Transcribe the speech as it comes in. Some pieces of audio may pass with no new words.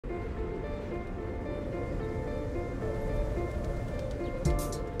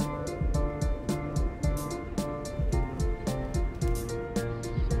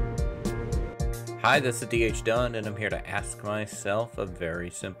Hi, this is DH Dunn, and I'm here to ask myself a very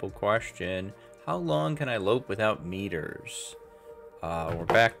simple question. How long can I lope without meters? We're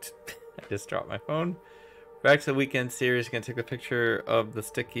back to... I just dropped my phone. Back to the weekend series. Gonna take a picture of the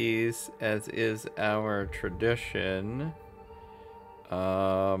stickies, as is our tradition.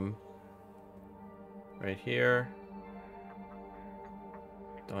 Right here.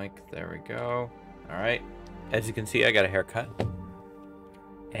 Doink, there we go. Alright. As you can see, I got a haircut.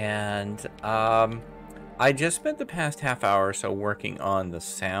 And I just spent the past half hour or so working on the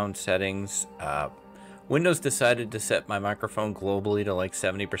sound settings. Windows decided to set my microphone globally to like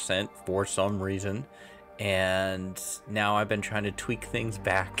 70% for some reason, and now I've been trying to tweak things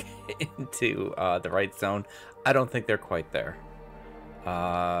back into the right zone. I don't think they're quite there.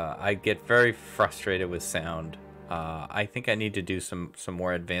 I get very frustrated with sound. I think I need to do some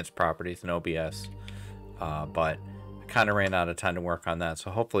more advanced properties in OBS, but kind of ran out of time to work on that,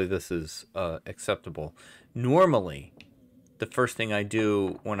 so hopefully this is acceptable. Normally, the first thing I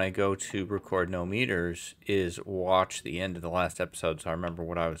do when I go to record no meters is watch the end of the last episode so I remember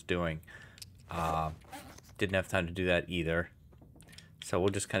what I was doing. Didn't have time to do that either, so we'll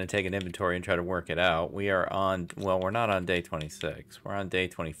just kind of take an inventory and try to work it out. We are on, well, we're not on day 26, we're on day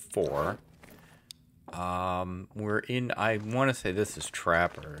 24. We're in, I want to say this is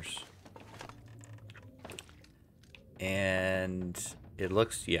Trappers. And it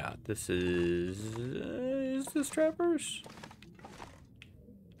looks, yeah, this is this Trappers?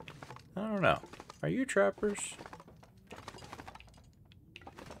 I don't know. Are you Trappers?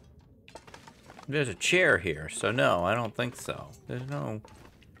 There's a chair here, so no, I don't think so. There's no,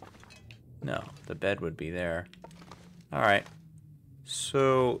 the bed would be there. Alright,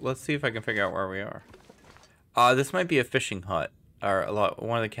 so let's see if I can figure out where we are. This might be a fishing hut, or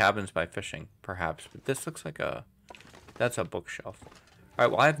one of the cabins by fishing, perhaps, but this looks like a... That's a bookshelf.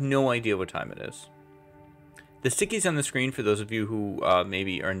 Alright, well, I have no idea what time it is. The stickies on the screen, for those of you who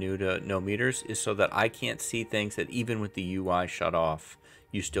maybe are new to no meters, is so that I can't see things that even with the UI shut off,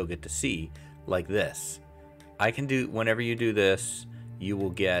 you still get to see, like this. I can do, whenever you do this, you will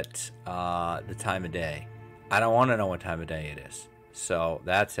get the time of day. I don't want to know what time of day it is. So,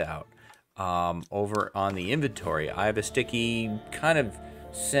 that's out. Over on the inventory, I have a sticky kind of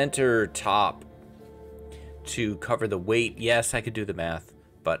center top to cover the weight. Yes, I could do the math,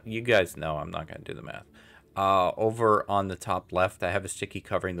 but you guys know I'm not going to do the math. Over on the top left, I have a sticky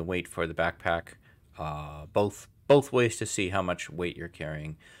covering the weight for the backpack. Both ways to see how much weight you're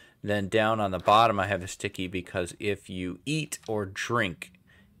carrying. Then down on the bottom, I have a sticky because if you eat or drink,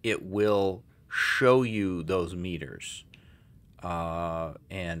 it will show you those meters.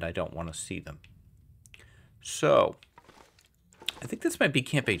 And I don't want to see them. So, I think this might be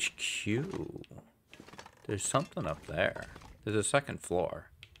Camp HQ. There's something up there. There's a second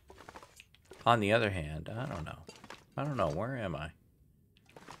floor. On the other hand, I don't know. I don't know. Where am I?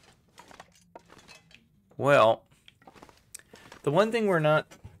 Well, the one thing we're not...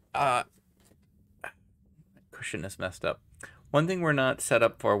 cushion is messed up. One thing we're not set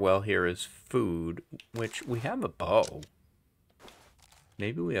up for well here is food, which we have a bow.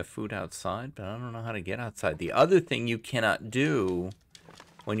 Maybe we have food outside, but I don't know how to get outside. The other thing you cannot do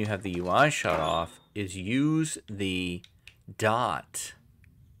when you have the UI shut off is use the dot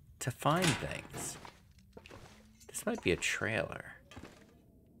to find things. This might be a trailer.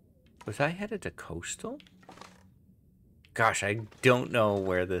 Was I headed to Coastal? Gosh, I don't know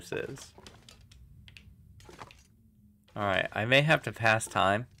where this is. Alright, I may have to pass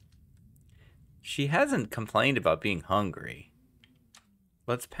time. She hasn't complained about being hungry.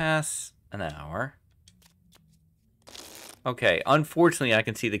 Let's pass an hour. Okay, unfortunately I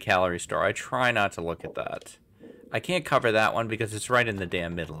can see the calorie store. I try not to look at that. I can't cover that one because it's right in the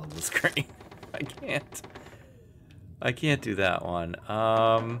damn middle of the screen. I can't do that one.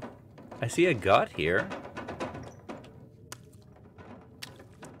 I see a gut here.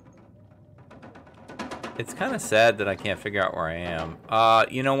 It's kind of sad that I can't figure out where I am.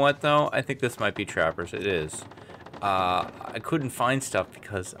 You know what though? I think this might be Trappers. It is. I couldn't find stuff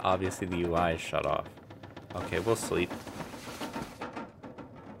because obviously the UI is shut off. Okay, we'll sleep.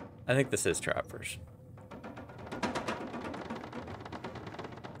 I think this is Trappers.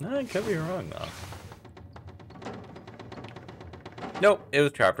 No, I could be wrong, though. Nope, it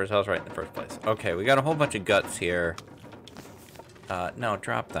was Trappers. I was right in the first place. Okay, we got a whole bunch of guts here. No,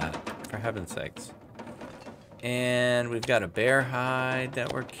 drop that, for heaven's sakes. And we've got a bear hide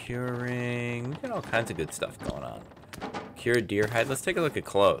that we're curing. We've got all kinds of good stuff going on. Cured deer hide. Let's take a look at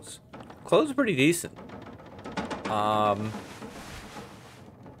clothes. Clothes are pretty decent.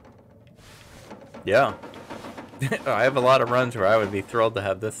 Yeah. I have a lot of runs where I would be thrilled to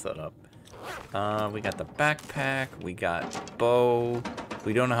have this set up. We got the backpack. We got bow.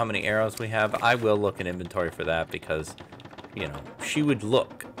 We don't know how many arrows we have. I will look in inventory for that because, you know, she would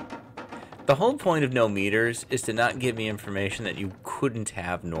look. The whole point of no meters is to not give me information that you couldn't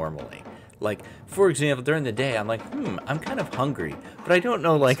have normally. Like, for example, during the day, I'm like, I'm kind of hungry, but I don't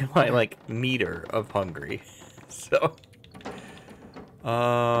know, like, my, like, meter of hungry. So,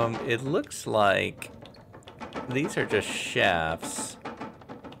 it looks like these are just shafts.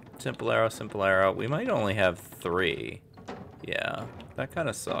 Simple arrow, simple arrow. We might only have 3. Yeah, that kind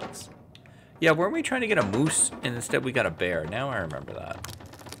of sucks. Yeah, weren't we trying to get a moose and instead we got a bear? Now I remember that.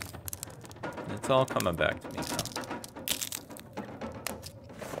 It's all coming back to me now.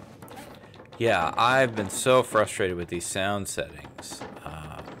 Yeah, I've been so frustrated with these sound settings.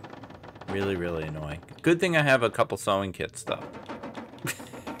 Really, really annoying. Good thing I have a couple sewing kits, though.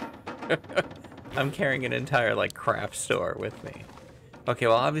 I'm carrying an entire, like, craft store with me. Okay,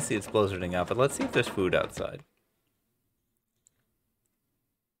 well, obviously it's blizzarding out, but let's see if there's food outside.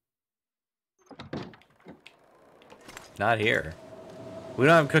 Not here. We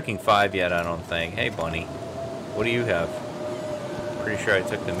don't have cooking 5 yet, I don't think. Hey, bunny. What do you have? Pretty sure I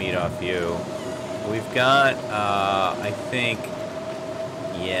took the meat off you. We've got, I think...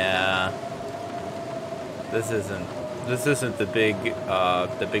 Yeah. This isn't the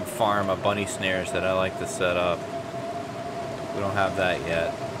big farm of bunny snares that I like to set up. We don't have that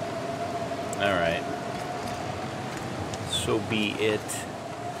yet. Alright. So be it.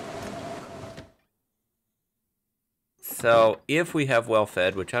 So, if we have well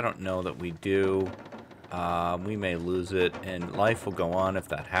fed, which I don't know that we do, we may lose it, and life will go on if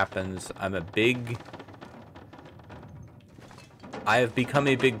that happens. I have become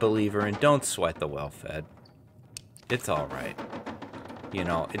a big believer in don't sweat the well fed. It's alright. You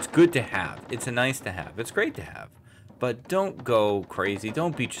know, it's good to have. It's a nice to have. It's great to have. But don't go crazy.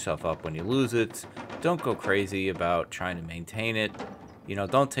 Don't beat yourself up when you lose it. Don't go crazy about trying to maintain it. You know,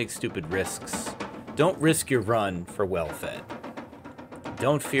 don't take stupid risks. Don't risk your run for well-fed.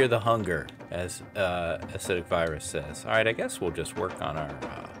 Don't fear the hunger, as Acidic Virus says. Alright, I guess we'll just work on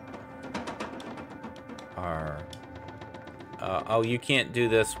oh, you can't do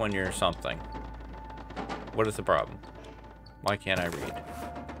this when you're something. What is the problem? Why can't I read?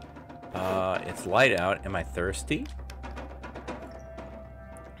 It's light out. Am I thirsty?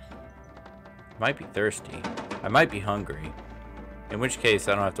 Might be thirsty. I might be hungry. In which case,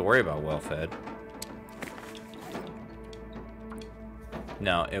 I don't have to worry about well-fed.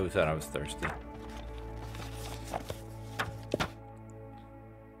 No, it was that I was thirsty.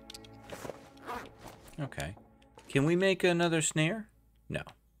 Okay. Can we make another snare? No.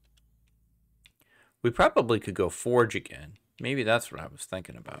 We probably could go forge again. Maybe that's what I was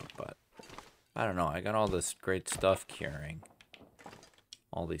thinking about, but I don't know. I got all this great stuff curing.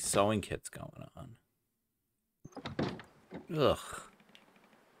 All these sewing kits going on. Ugh.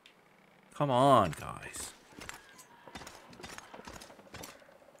 Come on, guys.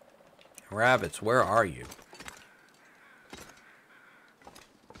 Rabbits, where are you?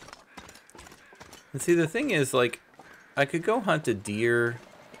 And see, the thing is, like, I could go hunt a deer.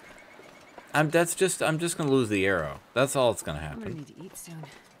 I'm just gonna lose the arrow. That's all that's gonna happen. I'm gonna need to eat soon.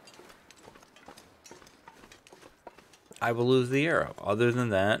 I will lose the arrow. Other than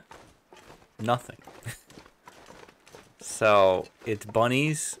that, nothing. So, it's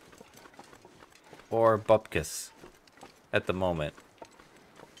bunnies or bupkis at the moment.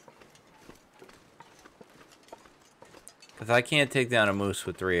 Because I can't take down a moose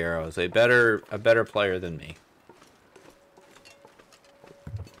with 3 arrows. A better player than me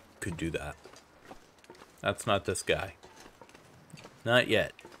could do that. That's not this guy. Not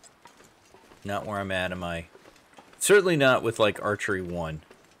yet. Not where I'm at, am I? Certainly not with, like, archery 1.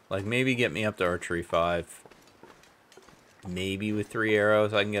 Like, maybe get me up to archery 5. Maybe with 3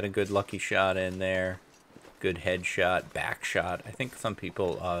 arrows I can get a good lucky shot in there. Good head shot, back shot. I think some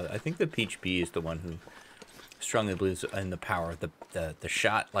people, I think the Peach Bee is the one who strongly believes in the power of the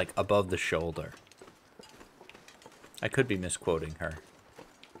shot, like, above the shoulder. I could be misquoting her.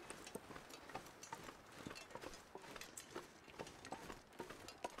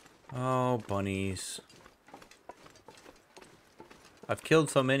 Oh, bunnies. I've killed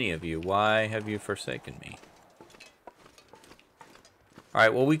so many of you. Why have you forsaken me?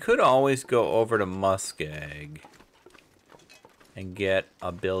 Alright, well, we could always go over to Muskeg and get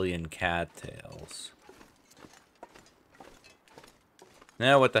a billion cattails.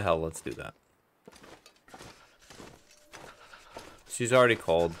 Now, what the hell? Let's do that. She's already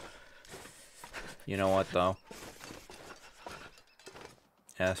cold. You know what, though?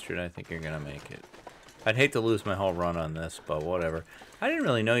 Astrid, I think you're gonna make it. I'd hate to lose my whole run on this, but whatever. I didn't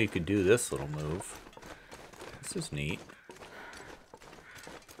really know you could do this little move. This is neat.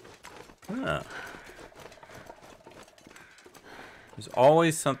 Huh. There's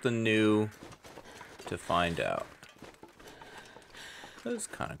always something new to find out. That's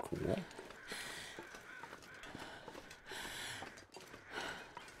kind of cool.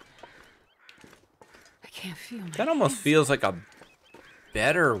 I can't feel my That almost hands. feels like a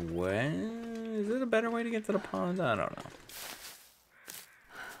better way. Is it a better way to get to the pond? I don't know.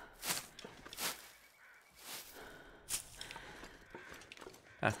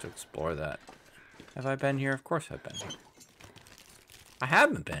 Have to explore that. Have I been here? Of course I've been here. I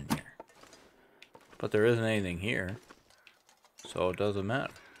haven't been here. But there isn't anything here. So it doesn't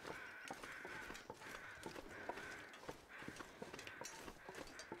matter.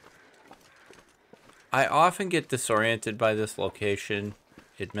 I often get disoriented by this location.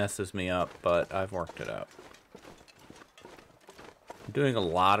 It messes me up, but I've worked it out. I'm doing a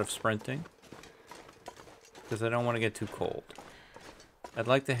lot of sprinting because I don't want to get too cold. I'd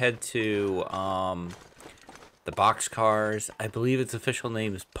like to head to the boxcars. I believe its official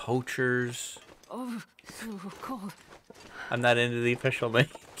name is Poachers. Oh, so cold. I'm not into the official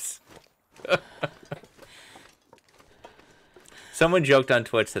names. Someone joked on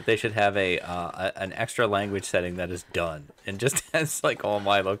Twitch that they should have an extra language setting that is Dunn and just has like all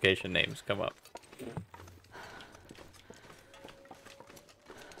my location names come up.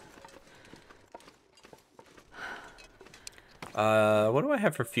 What do I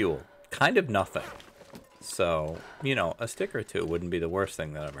have for fuel? Kind of nothing. So, you know, a stick or two wouldn't be the worst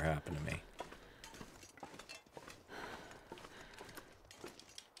thing that ever happened to me.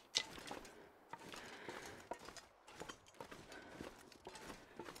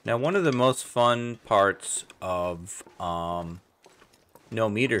 Now, one of the most fun parts of no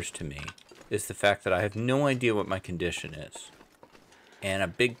meters to me is the fact that I have no idea what my condition is. And a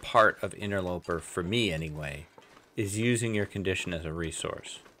big part of Interloper, for me anyway, is using your condition as a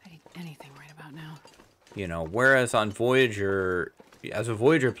resource. I need anything right about now. You know, whereas on Voyager, as a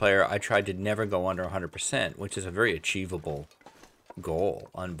Voyager player, I tried to never go under 100%, which is a very achievable goal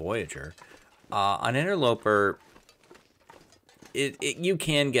on Voyager. On Interloper, you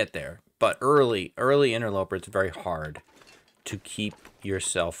can get there, but early Interloper, it's very hard to keep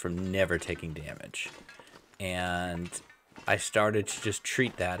yourself from never taking damage. And I started to just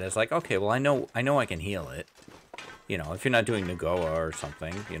treat that as like, okay, well, I know I can heal it. You know, if you're not doing Nagoa or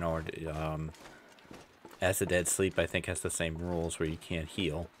something, you know, or As the Dead Sleep, I think, has the same rules where you can't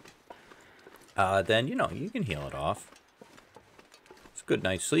heal. Then, you know, you can heal it off. It's a good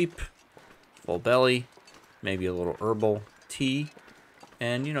night's sleep, full belly, maybe a little herbal tea,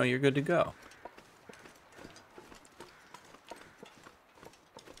 and, you know, you're good to go.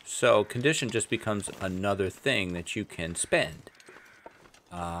 So, condition just becomes another thing that you can spend.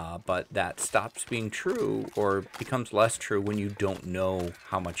 But that stops being true or becomes less true when you don't know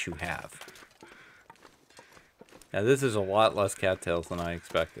how much you have. Now, this is a lot less cattails than I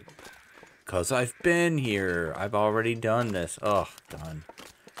expected. Because I've been here. I've already done this. Ugh, done.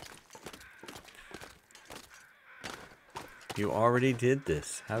 You already did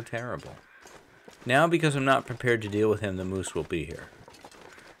this. How terrible. Now, because I'm not prepared to deal with him, the moose will be here.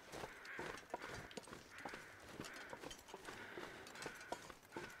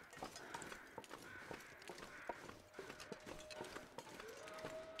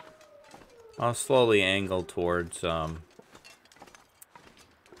 I'll slowly angle towards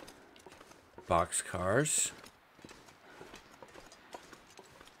boxcars.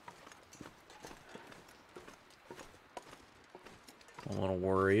 I'm a little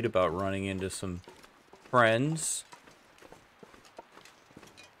worried about running into some friends.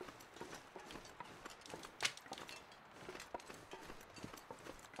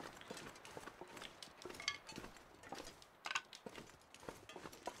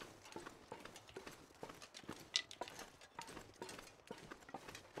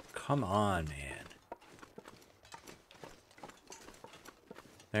 Come on, man.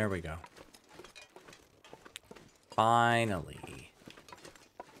 There we go. Finally.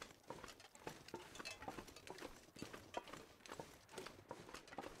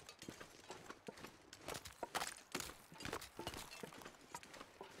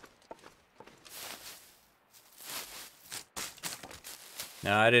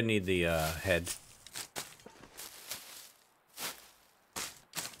 No, I didn't need the head.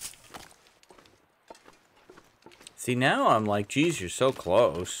 See, now I'm like, geez, you're so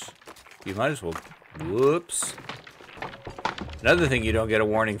close. You might as well... Whoops. Another thing you don't get a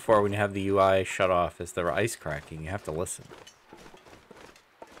warning for when you have the UI shut off is the ice cracking. You have to listen.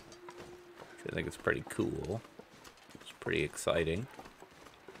 I think it's pretty cool. It's pretty exciting.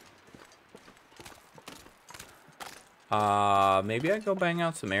 Maybe I go bang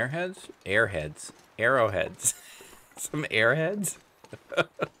out some airheads? Arrowheads. Some airheads?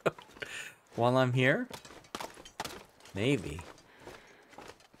 While I'm here? Maybe.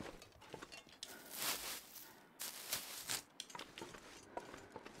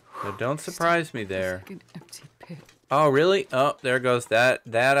 So don't surprise me there. Like an empty pit. Oh, really? Oh, there goes that.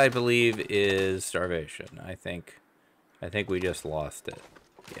 That, I believe, is starvation. I think we just lost it.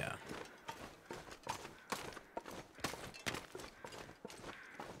 Yeah.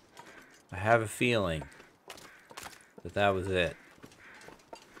 I have a feeling that that was it.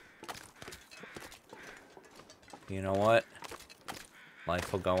 You know what?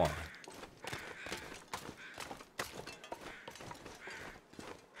 Life will go on.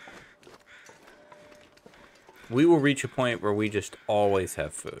 We will reach a point where we just always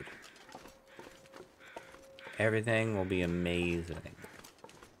have food. Everything will be amazing.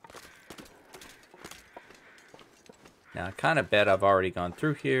 Now, I kind of bet I've already gone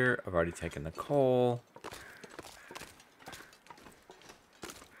through here. I've already taken the coal.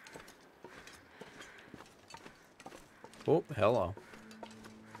 Oh, hello.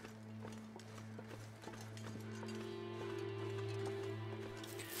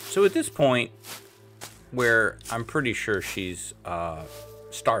 So at this point, where I'm pretty sure she's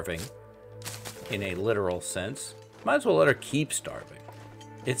starving, in a literal sense, might as well let her keep starving.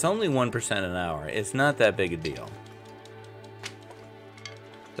 It's only 1% an hour. It's not that big a deal.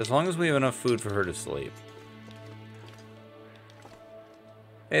 As long as we have enough food for her to sleep.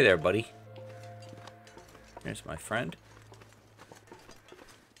 Hey there, buddy. Here's my friend.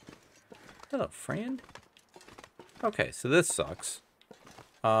 Hello, friend. Okay, so this sucks.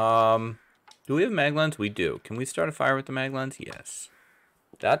 Do we have mag lens? We do. Can we start a fire with the mag lens? Yes.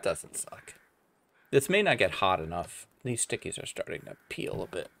 That doesn't suck. This may not get hot enough. These stickies are starting to peel a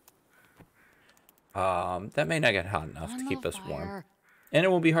bit. That may not get hot enough to keep us warm. And it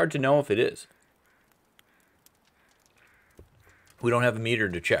will be hard to know if it is. We don't have a meter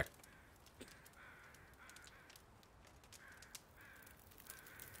to check.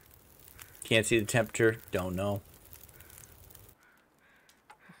 Can't see the temperature. Don't know.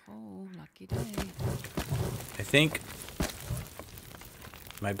 Oh, lucky day. I think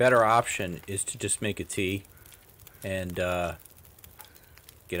my better option is to just make a tea and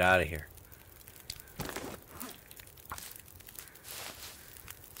get out of here.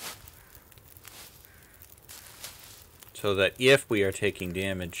 So that if we are taking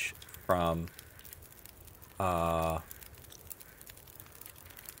damage from oh,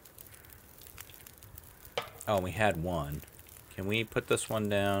 we had one. Can we put this one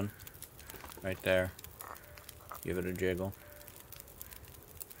down right there? Give it a jiggle.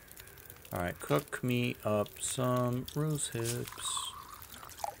 Alright, cook me up some rose hips.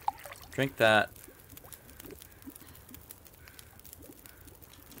 Drink that.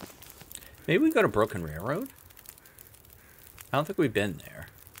 Maybe we go to Broken Railroad? I don't think we've been there.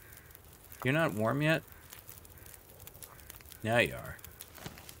 You're not warm yet? Now you are.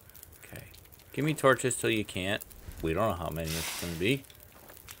 Okay. Give me torches till you can't. We don't know how many it's going to be.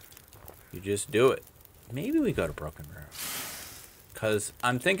 You just do it. Maybe we go to Broken Railroad. Because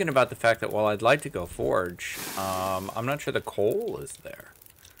I'm thinking about the fact that while I'd like to go forge, I'm not sure the coal is there.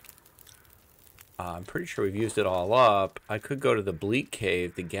 I'm pretty sure we've used it all up. I could go to the Bleak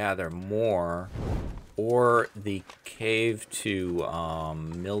Cave to gather more. Or the cave to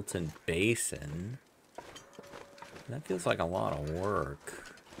Milton Basin. That feels like a lot of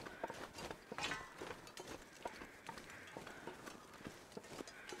work.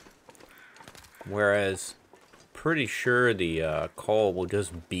 Whereas, pretty sure the coal will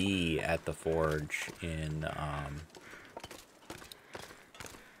just be at the forge in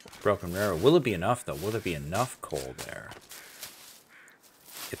Broken Railroad. Will it be enough, though? Will there be enough coal there?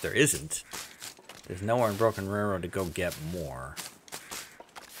 If there isn't, there's nowhere in Broken Railroad to go get more.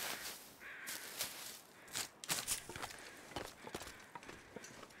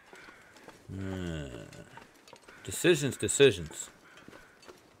 Decisions.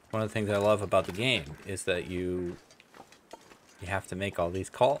 One of the things I love about the game is that you have to make all these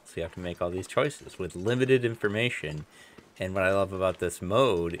calls. You have to make all these choices with limited information. And what I love about this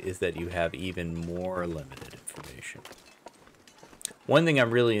mode is that you have even more limited information. One thing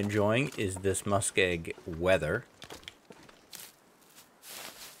I'm really enjoying is this muskeg weather.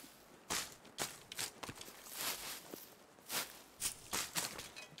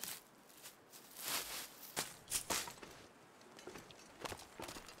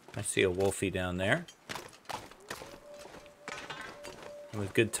 I see a wolfie down there. And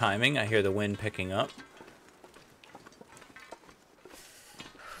with good timing, I hear the wind picking up.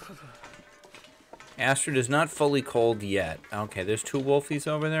 Astrid is not fully cold yet. Okay, there's 2 wolfies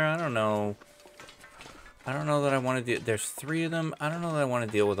over there. I don't know. I don't know that I want to do... There's 3 of them. I don't know that I want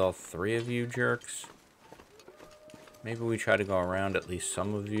to deal with all 3 of you jerks. Maybe we try to go around at least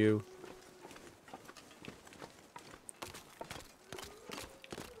some of you.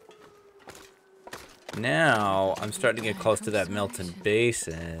 Now, I'm starting to get close to that Milton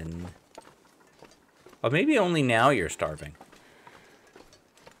Basin. Oh, maybe only now you're starving.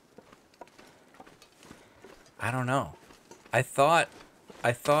 I don't know. I thought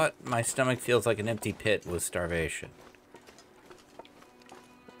my stomach feels like an empty pit with starvation.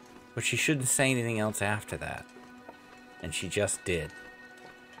 But she shouldn't say anything else after that. And she just did.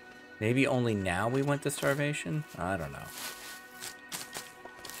 Maybe only now we went to starvation? I don't know.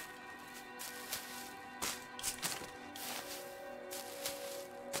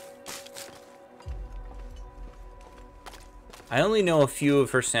 I only know a few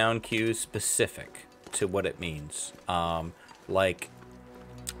of her sound cues specific to what it means. Like,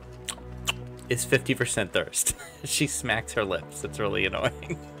 it's 50% thirst. She smacks her lips. It's really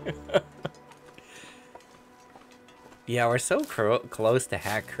annoying. Yeah, we're so close to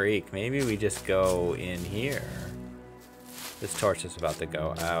Hat Creek. Maybe we just go in here. This torch is about to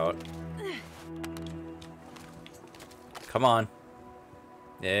go out. Come on.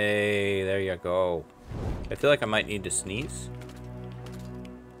 Yay, there you go. I feel like I might need to sneeze.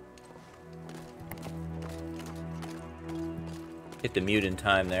 Hit the mute in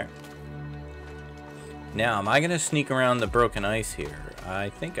time there. Now, am I going to sneak around the broken ice here? I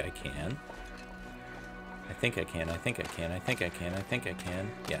think I can. I think I can. I think I can. I think I can. I think I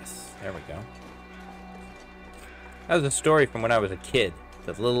can. Yes, there we go. That was a story from when I was a kid.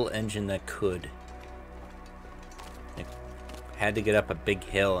 The little engine that could. It had to get up a big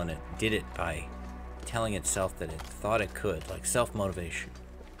hill, and it did it by telling itself that it thought it could, like self-motivation.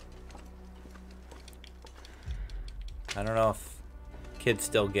 I don't know if kids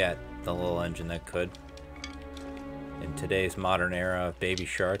still get the little engine that could in today's modern era of Baby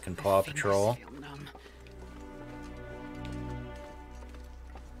Shark and Paw Patrol.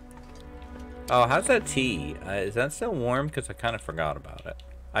 Oh, how's that tea? Is that still warm? Because I kind of forgot about it.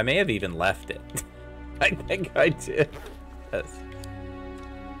 I may have even left it. I think I did. Yes.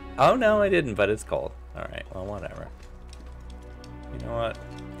 Oh, no, I didn't, but it's cold. Alright, well, whatever. You know what?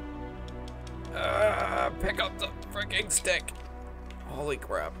 Pick up the freaking stick. Holy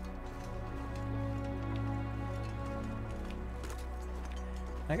crap.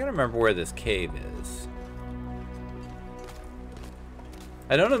 I gotta remember where this cave is.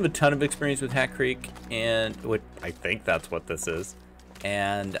 I don't have a ton of experience with Hat Creek, and I think that's what this is.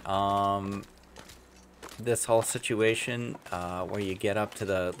 And this whole situation where you get up to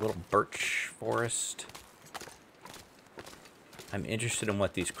the little birch forest. I'm interested in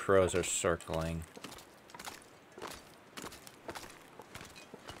what these crows are circling.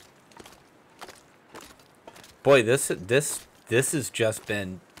 Boy, this has just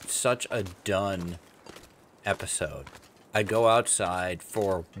been such a Dunn episode. I go outside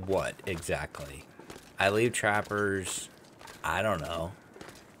for what exactly? I leave trappers, I don't know,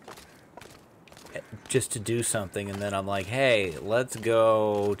 just to do something, and then I'm like, hey, let's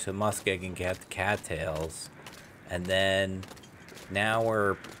go to Muskeg and get the cattails, and then now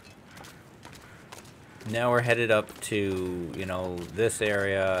we're headed up to, you know, this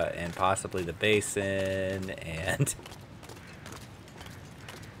area and possibly the basin, and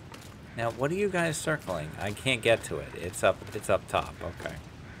now what are you guys circling? I can't get to it. It's up top. Okay.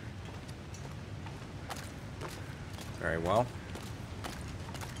 Very well.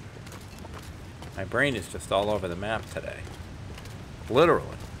 My brain is just all over the map today. Literally.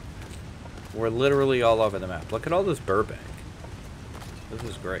 We're literally all over the map. Look at all this Burbank. This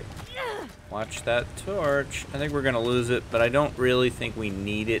is great. Watch that torch. I think we're going to lose it, but I don't really think we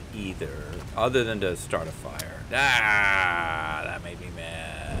need it either, other than to start a fire. Ah, that made me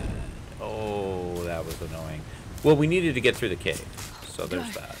mad. Oh, that was annoying. Well, we needed to get through the cave, so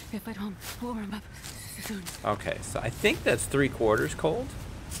there's that. If I don't warm up soon. Okay, so I think that's 3/4 cold.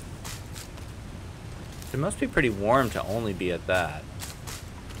 It must be pretty warm to only be at that.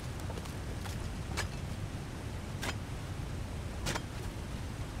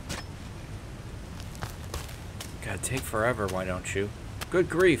 God, take forever, why don't you? Good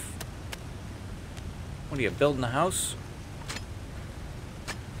grief. What are you, building a house?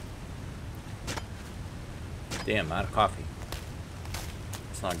 Damn, out of coffee.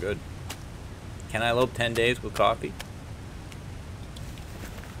 That's not good. Can I lope 10 days with coffee?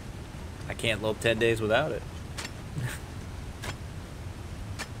 I can't lope 10 days without it.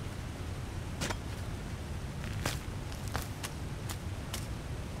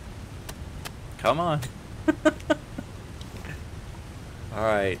 Come on.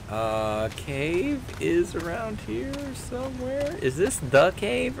 Alright, cave is around here somewhere. Is this the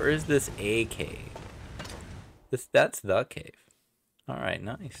cave or is this a cave? That's the cave. Alright,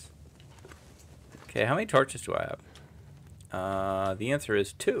 nice. Okay, how many torches do I have? The answer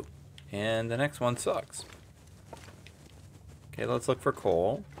is 2. And the next one sucks. Okay, let's look for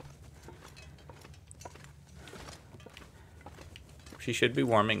coal. She should be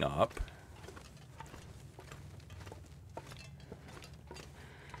warming up.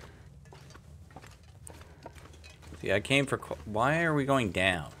 See, I came for coal. Why are we going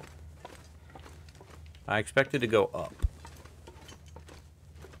down? I expected to go up.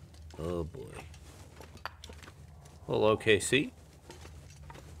 Oh boy. Well, OKC.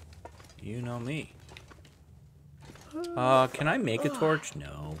 You know me. Can I make a torch?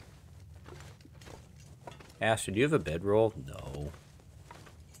 No. Astrid, do you have a bedroll? No.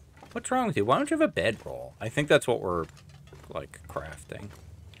 What's wrong with you? Why don't you have a bedroll? I think that's what we're, like, crafting.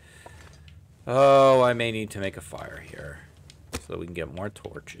 Oh, I may need to make a fire here. So we can get more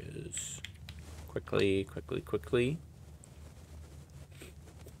torches. Quickly, quickly, quickly.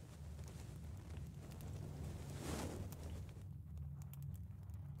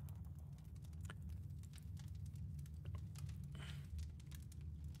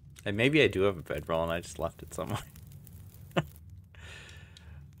 And maybe I do have a bedroll and I just left it somewhere.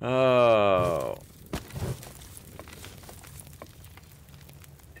 Oh.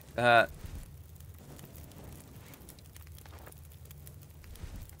 I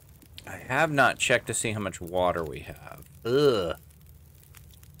have not checked to see how much water we have. Ugh.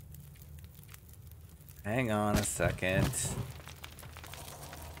 Hang on a second.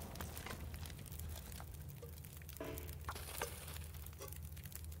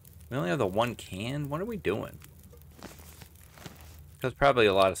 We only have the 1 can? What are we doing? Because probably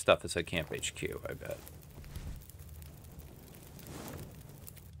a lot of stuff is at Camp HQ, I bet.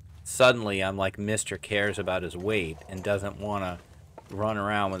 Suddenly, I'm like Mr. cares about his weight and doesn't want to run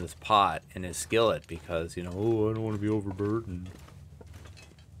around with his pot and his skillet because, you know, oh, I don't want to be overburdened.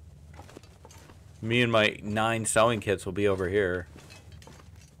 Me and my 9 sewing kits will be over here.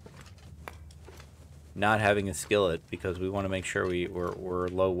 Not having a skillet because we want to make sure we're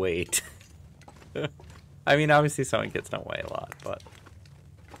low weight. I mean, obviously sewing kits don't weigh a lot, but...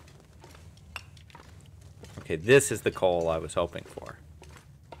 Okay, this is the coal I was hoping for.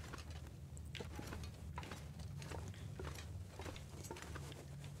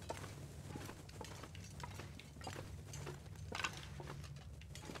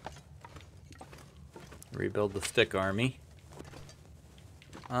 Rebuild the stick army.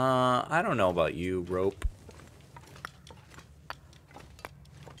 I don't know about you, rope.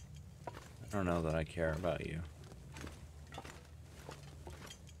 I don't know that I care about you.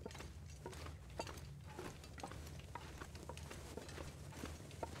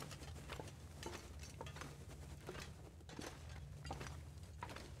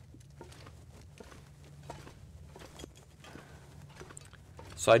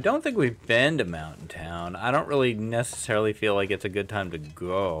 So I don't think we've been to Mountain Town. I don't really necessarily feel like it's a good time to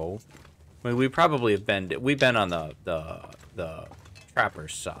go. I mean, we probably have been. We've been on the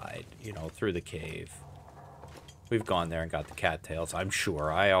trapper's side, you know, through the cave. We've gone there and got the cattails. I'm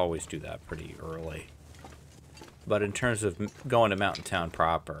sure. I always do that pretty early. But in terms of going to Mountain Town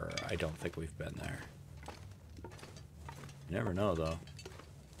proper, I don't think we've been there. You never know, though.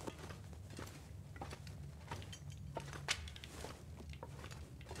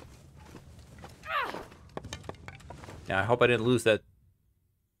 Now, I hope I didn't lose that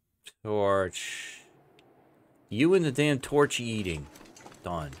torch. You and the damn torch eating.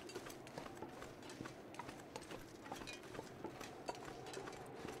 Done.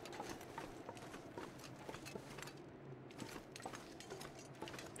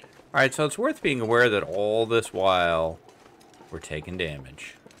 Alright, so it's worth being aware that all this while we're taking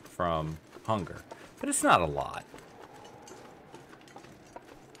damage from hunger. But it's not a lot.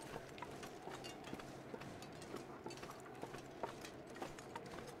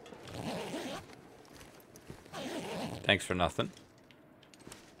 Thanks for nothing.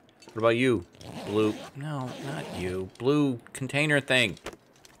 What about you? Blue. No, not you. Blue container thing.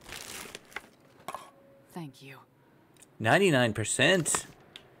 Thank you. 99%.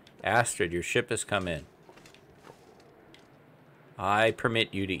 Astrid, your ship has come in. I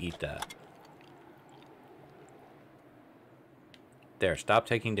permit you to eat that. There, stop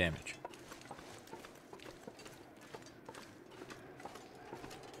taking damage.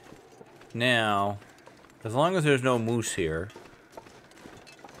 Now, as long as there's no moose here.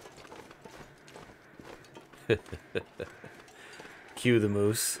 Cue the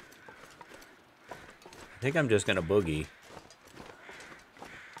moose. think I'm just gonna boogie.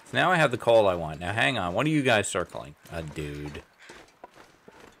 So now I have the coal I want. Now hang on, what are you guys circling? A dude.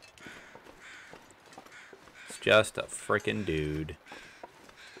 It's just a frickin' dude.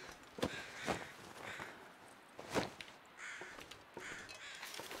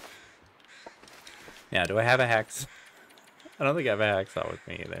 Now, do I have a hex? I don't think I have a hacksaw with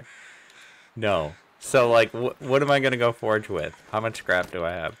me either. No. So, like, what am I gonna go forge with? How much scrap do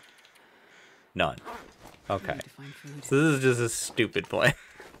I have? None. Okay. So this is just a stupid plan.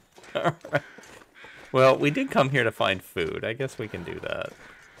 Alright. Well, we did come here to find food. I guess we can do that.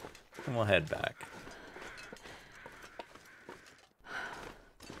 And we'll head back.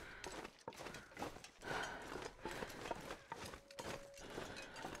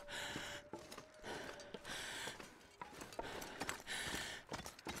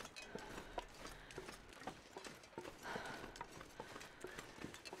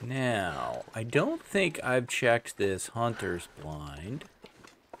 Now, I don't think I've checked this hunter's blind.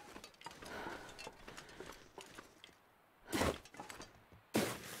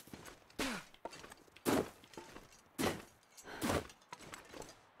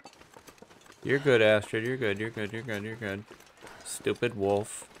 You're good, Astrid. You're good. You're good. You're good. You're good. Stupid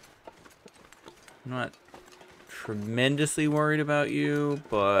wolf. I'm not tremendously worried about you,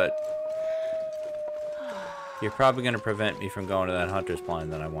 but you're probably going to prevent me from going to that hunter's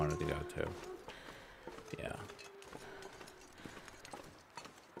blind that I wanted to go to. Yeah.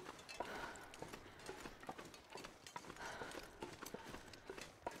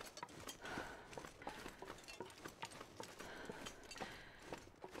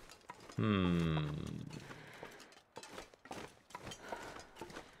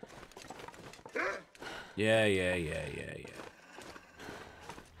 Yeah.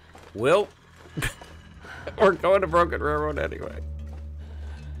 Well, we're going to Broken Railroad anyway.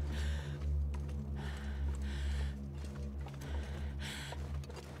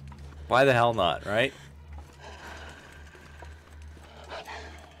 Why the hell not, right?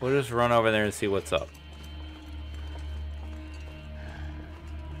 We'll just run over there and see what's up.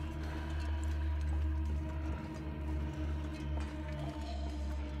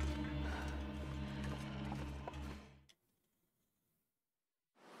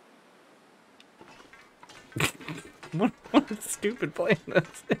 What a stupid plan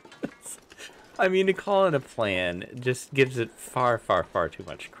this is. I mean, to call it a plan just gives it far too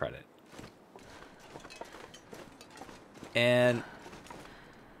much credit. And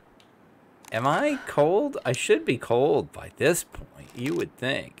am I cold? I should be cold by this point, you would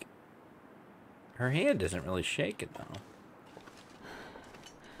think. Her hand isn't really shaking, though.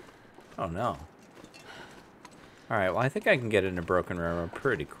 Oh, no. Alright, well, I think I can get into Broken Railroad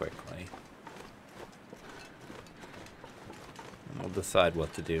pretty quickly. And we'll decide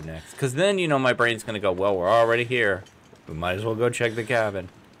what to do next. Because then, you know, my brain's going to go, well, we're already here. We might as well go check the cabin.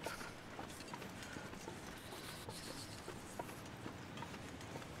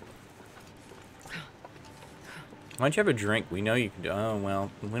 Why don't you have a drink? We know you can do... Oh,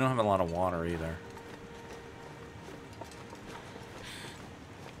 well, we don't have a lot of water either.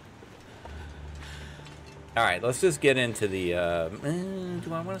 Alright, let's just get into the...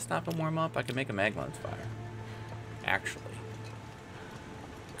 do I want to stop and warm up? I can make a mag lens fire. Actually.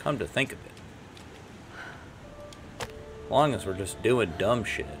 Come to think of it. As long as we're just doing dumb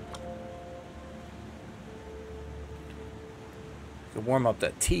shit. To warm up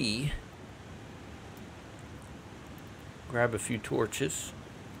that tea. Grab a few torches.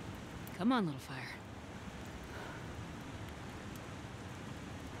 Come on, little fire.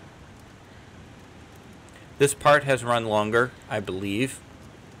 This part has run longer, I believe,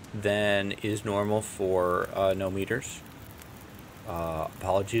 than is normal for no meters.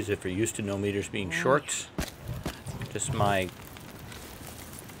 Apologies if you're used to no meters being short. Just my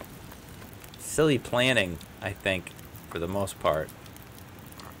silly planning, I think, for the most part.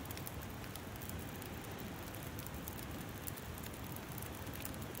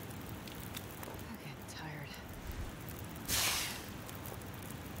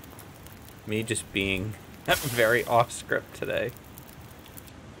 Me just being very off script today.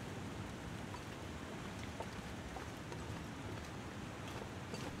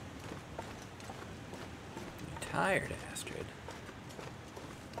 I'm tired, Astrid.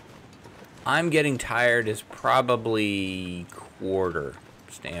 I'm getting tired is probably quarter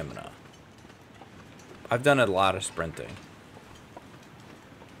stamina. I've done a lot of sprinting.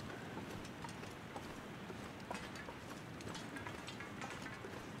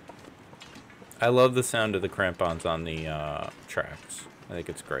 I love the sound of the crampons on the tracks. I think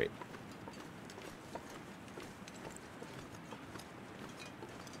it's great.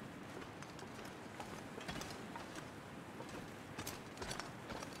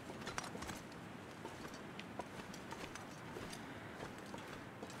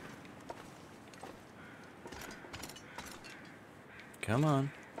 Come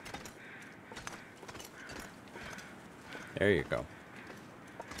on. There you go.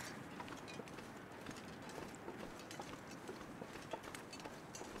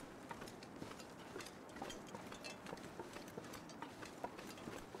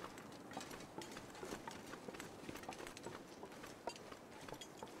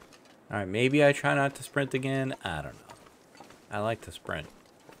 Alright, maybe I try not to sprint again. I don't know. I like to sprint.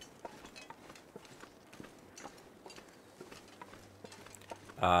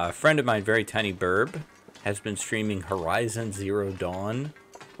 A friend of mine, Very Tiny Burb, has been streaming Horizon Zero Dawn,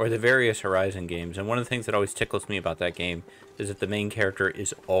 or the various Horizon games, and one of the things that always tickles me about that game is that the main character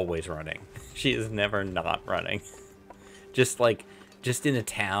is always running. She is never not running. Just in a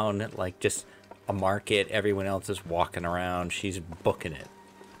town, like just a market, everyone else is walking around, she's booking it.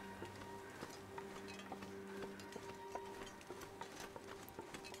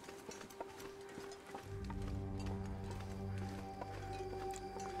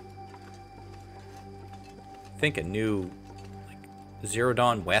 I think a new Zero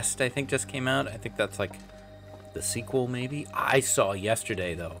Dawn West, I think, just came out. I think that's like the sequel, maybe. I saw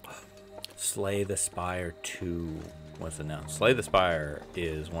yesterday, though, Slay the Spire 2 was announced. Slay the Spire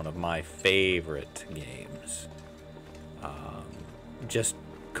is one of my favorite games. Just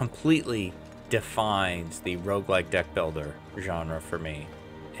completely defines the roguelike deck builder genre for me.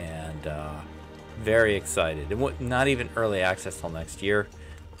 And very excited. Not even early access till next year,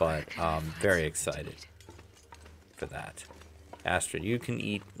 but very excited for that. Astrid, you can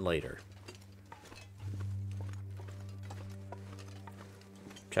eat later.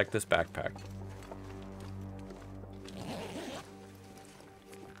 Check this backpack.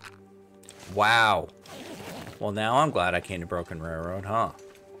 Wow. Well, now I'm glad I came to Broken Railroad, huh?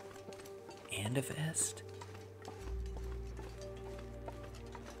 And a vest.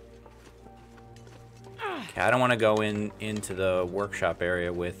 Okay, I don't want to go into the workshop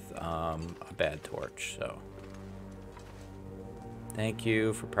area with a bad torch, so... Thank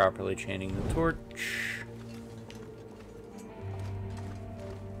you for properly chaining the torch.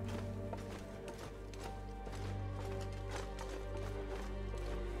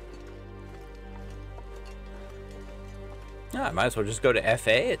 I might as well just go to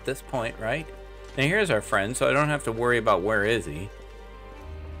FA at this point, right? Now here's our friend, so I don't have to worry about where is he.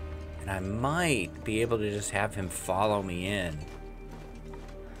 And I might be able to just have him follow me in.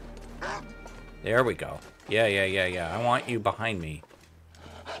 There we go. Yeah. I want you behind me.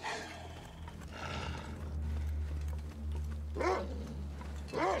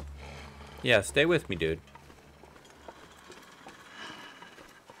 Yeah, stay with me, dude.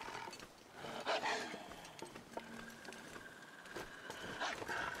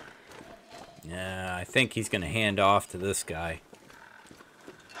 Yeah, I think he's gonna hand off to this guy.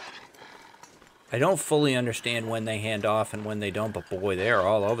 I don't fully understand when they hand off and when they don't, but boy, they are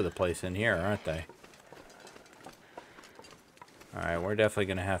all over the place in here, aren't they? Alright, we're definitely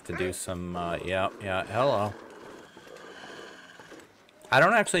gonna have to do some, yeah, hello. I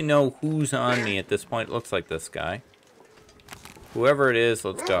don't actually know who's on me at this point. It looks like this guy. Whoever it is,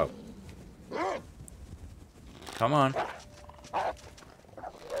 let's go. Come on.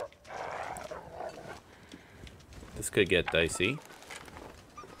 This could get dicey.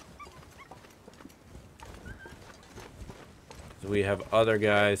 We have other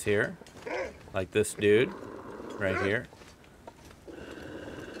guys here, like this dude right here.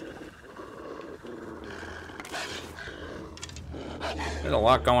 There's a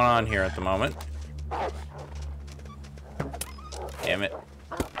lot going on here at the moment. Damn it.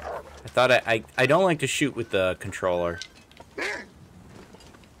 I thought I don't like to shoot with the controller.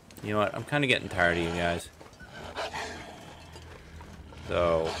 You know what? I'm kind of getting tired of you guys.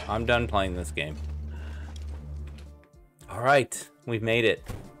 So, I'm done playing this game. Alright, we've made it.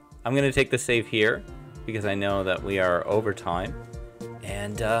 I'm going to take the save here, because I know that we are over time.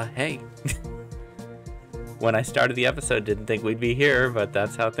 And, hey. When I started the episode, didn't think we'd be here, but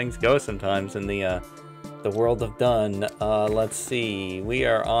that's how things go sometimes in the world of Dunn. Let's see, we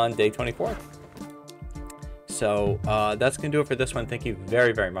are on day 24. So that's going to do it for this one. Thank you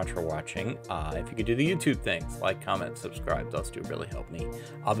very, very much for watching. If you could do the YouTube things, like, comment, subscribe, those do really help me.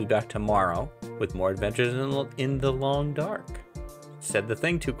 I'll be back tomorrow with more adventures in the Long Dark. Said the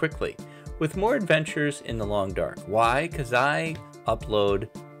thing too quickly. With more adventures in the Long Dark. Why? Because I upload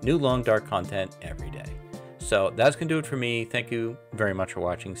new Long Dark content every day. So that's going to do it for me. Thank you very much for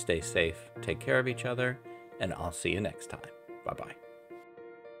watching. Stay safe. Take care of each other. And I'll see you next time. Bye-bye.